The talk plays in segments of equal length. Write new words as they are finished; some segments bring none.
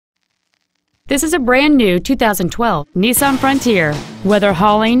This is a brand new 2012 Nissan Frontier. Whether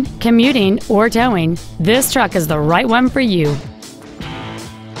hauling, commuting, or towing, this truck is the right one for you.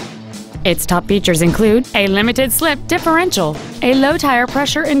 Its top features include a limited slip differential, a low tire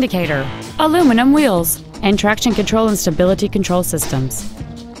pressure indicator, aluminum wheels, and traction control and stability control systems.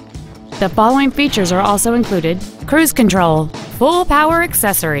 The following features are also included: cruise control, full power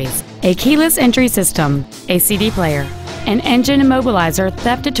accessories, a keyless entry system, a CD player, an engine immobilizer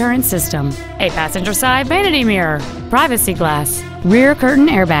theft deterrent system, a passenger side vanity mirror, privacy glass, rear curtain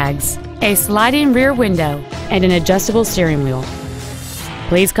airbags, a sliding rear window, and an adjustable steering wheel.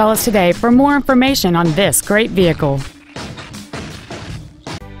 Please call us today for more information on this great vehicle.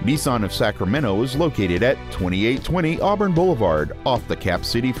 Nissan of Sacramento is located at 2820 Auburn Boulevard off the Cap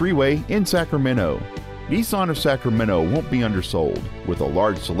City Freeway in Sacramento. Nissan of Sacramento won't be undersold. With a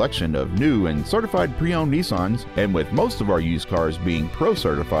large selection of new and certified pre-owned Nissans, and with most of our used cars being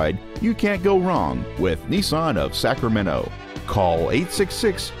Pro-certified, you can't go wrong with Nissan of Sacramento. Call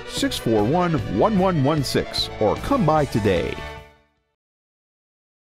 866-641-1116 or come by today.